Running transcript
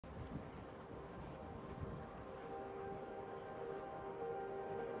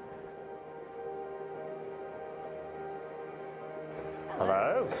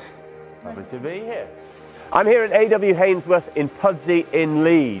Hello. Lovely to be here. I'm here at AW Hainsworth in Pudsey in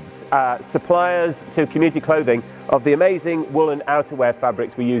Leeds, suppliers to Community Clothing of the amazing woolen outerwear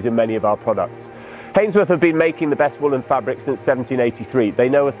fabrics we use in many of our products. Hainsworth have been making the best woolen fabric since 1783. They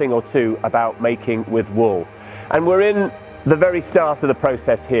know a thing or two about making with wool. And we're in the very start of the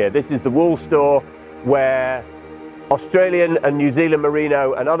process here. This is the wool store where Australian and New Zealand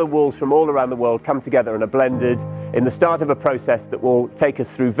merino and other wools from all around the world come together and are blended in the start of a process that will take us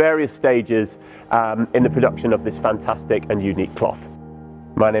through various stages in the production of this fantastic and unique cloth.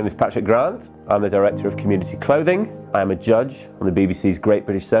 My name is Patrick Grant. I'm the Director of Community Clothing. I'm a judge on the BBC's Great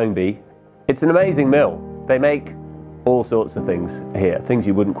British Sewing Bee. It's an amazing mill. They make all sorts of things here, things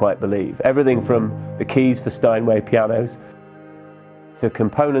you wouldn't quite believe. Everything from the keys for Steinway pianos to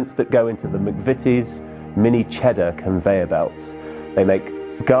components that go into the McVitie's mini cheddar conveyor belts. They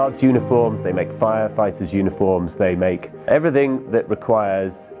make guards uniforms, they make firefighters uniforms, they make everything that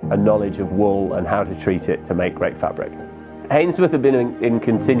requires a knowledge of wool and how to treat it to make great fabric. Hainsworth have been in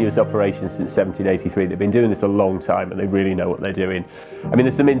continuous operation since 1783. They've been doing this a long time and they really know what they're doing. I mean,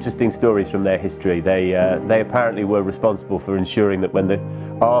 there's some interesting stories from their history. They apparently were responsible for ensuring that when the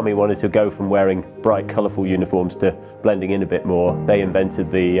army wanted to go from wearing bright, colourful uniforms to blending in a bit more, they invented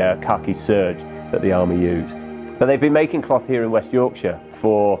the khaki serge that the army used. But they've been making cloth here in West Yorkshire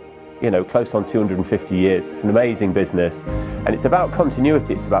for, close on 250 years. It's an amazing business, and it's about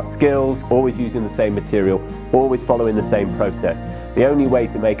continuity, it's about skills, always using the same material, always following the same process. The only way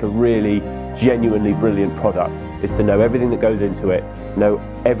to make a really genuinely brilliant product is to know everything that goes into it, know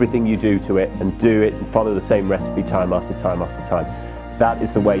everything you do to it, and do it and follow the same recipe time after time after time. That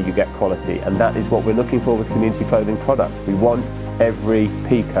is the way you get quality, and that is what we're looking for with Community Clothing products. We want every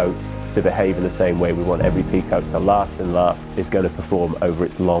peacoat to behave in the same way. We want every peacoat to last and last is going to perform over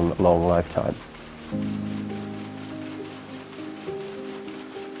its long, long lifetime.